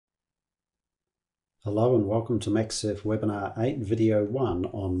Hello and welcome to MaxSurf Webinar 8 Video 1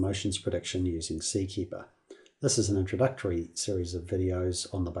 on motions prediction using Seakeeper. This is an introductory series of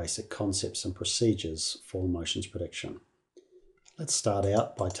videos on the basic concepts and procedures for motions prediction. Let's start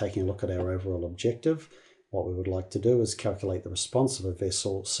out by taking a look at our overall objective. What we would like to do is calculate the response of a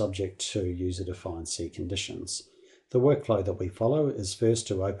vessel subject to user-defined sea conditions. The workflow that we follow is first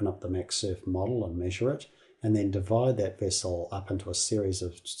to open up the MaxSurf model and measure it, and then divide that vessel up into a series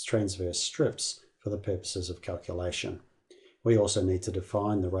of transverse strips for the purposes of calculation. We also need to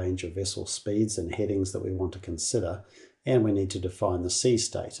define the range of vessel speeds and headings that we want to consider, and we need to define the sea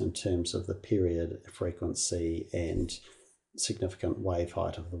state in terms of the period, frequency, and significant wave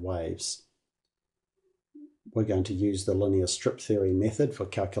height of the waves. We're going to use the linear strip theory method for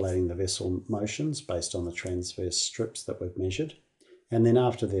calculating the vessel motions based on the transverse strips that we've measured. And then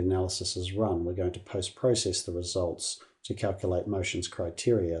after the analysis is run, we're going to post-process the results to calculate motions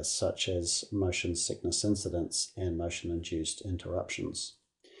criteria such as motion sickness incidence and motion-induced interruptions.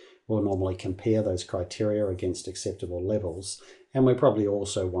 We'll normally compare those criteria against acceptable levels, and we probably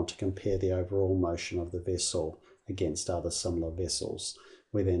also want to compare the overall motion of the vessel against other similar vessels.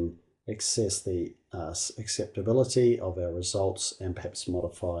 We then assess the acceptability of our results and perhaps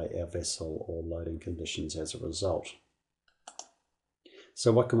modify our vessel or loading conditions as a result.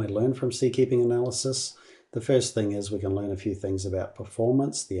 So what can we learn from seakeeping analysis? The first thing is we can learn a few things about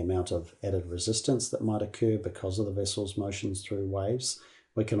performance, the amount of added resistance that might occur because of the vessel's motions through waves.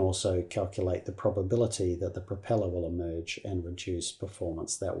 We can also calculate the probability that the propeller will emerge and reduce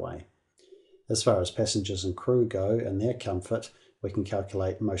performance that way. As far as passengers and crew go and their comfort, we can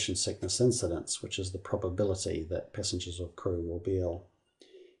calculate motion sickness incidence, which is the probability that passengers or crew will be ill.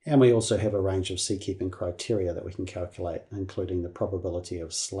 And we also have a range of seakeeping criteria that we can calculate, including the probability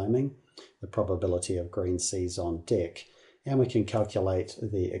of slamming, the probability of green seas on deck, and we can calculate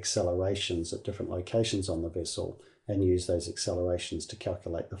the accelerations at different locations on the vessel and use those accelerations to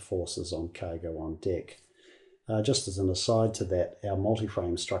calculate the forces on cargo on deck. Just as an aside to that, our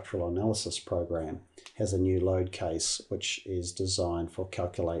multi-frame structural analysis program has a new load case which is designed for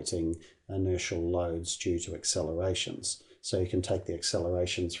calculating inertial loads due to accelerations. So you can take the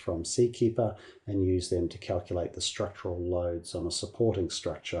accelerations from Seakeeper and use them to calculate the structural loads on a supporting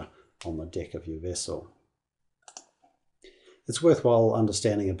structure on the deck of your vessel. It's worthwhile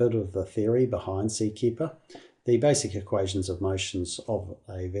understanding a bit of the theory behind Seakeeper. The basic equations of motions of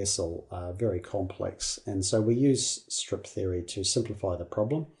a vessel are very complex, and so we use strip theory to simplify the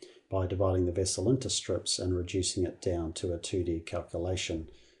problem by dividing the vessel into strips and reducing it down to a 2D calculation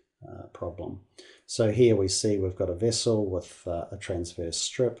problem. So here we see we've got a vessel with a transverse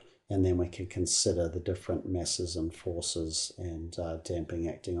strip, and then we can consider the different masses and forces and damping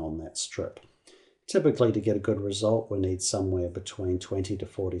acting on that strip. Typically, to get a good result, we need somewhere between 20 to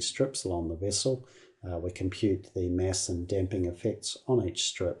 40 strips along the vessel. We compute the mass and damping effects on each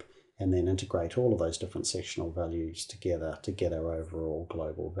strip and then integrate all of those different sectional values together to get our overall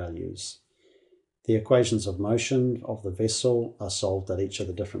global values. The equations of motion of the vessel are solved at each of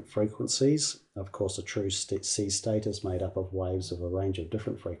the different frequencies. Of course, a true sea state is made up of waves of a range of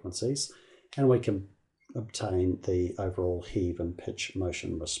different frequencies, and we can obtain the overall heave and pitch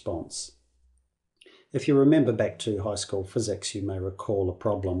motion response. If you remember back to high school physics, you may recall a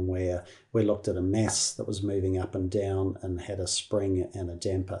problem where we looked at a mass that was moving up and down and had a spring and a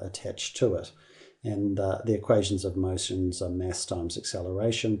damper attached to it. And the equations of motions are mass times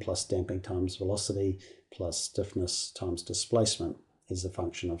acceleration plus damping times velocity plus stiffness times displacement is a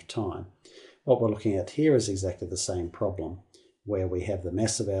function of time. What we're looking at here is exactly the same problem, where we have the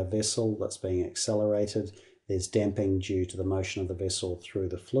mass of our vessel that's being accelerated, there's damping due to the motion of the vessel through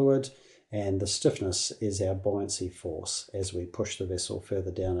the fluid, and the stiffness is our buoyancy force. As we push the vessel further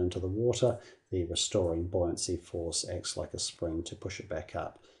down into the water, the restoring buoyancy force acts like a spring to push it back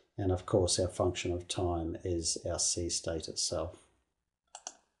up. And of course, our function of time is our sea state itself.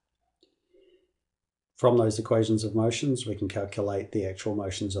 From those equations of motions, we can calculate the actual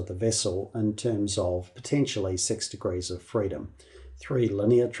motions of the vessel in terms of potentially 6 degrees of freedom. 3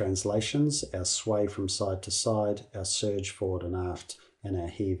 linear translations, our sway from side to side, our surge forward and aft, and our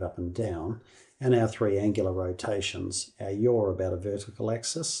heave up and down, and our 3 angular rotations, our yaw about a vertical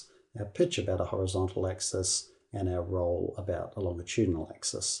axis, our pitch about a horizontal axis, and our roll about a longitudinal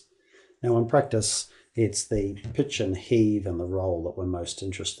axis. Now in practice, it's the pitch and heave and the roll that we're most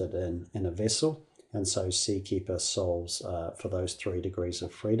interested in a vessel, and so Seakeeper solves for those 3 degrees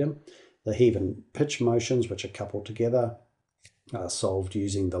of freedom. The heave and pitch motions, which are coupled together, are solved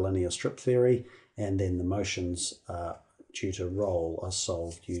using the linear strip theory, and then the motions due to roll are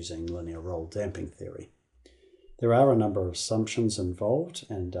solved using linear roll damping theory. There are a number of assumptions involved,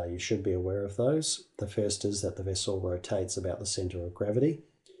 and you should be aware of those. The first is that the vessel rotates about the centre of gravity.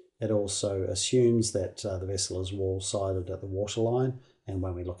 It also assumes that the vessel is wall-sided at the waterline, and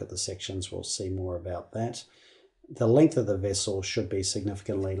when we look at the sections we'll see more about that. The length of the vessel should be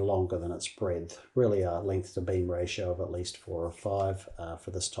significantly longer than its breadth. Really a length to beam ratio of at least 4 or 5 for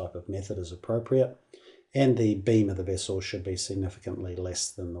this type of method is appropriate. And the beam of the vessel should be significantly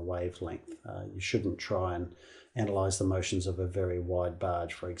less than the wavelength. You shouldn't try and analyse the motions of a very wide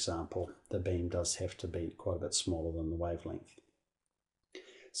barge, for example. The beam does have to be quite a bit smaller than the wavelength.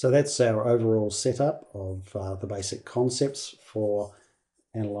 So that's our overall setup of the basic concepts for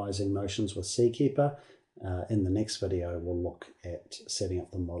analysing motions with Seakeeper. In the next video, we'll look at setting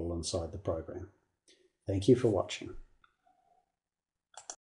up the model inside the program. Thank you for watching.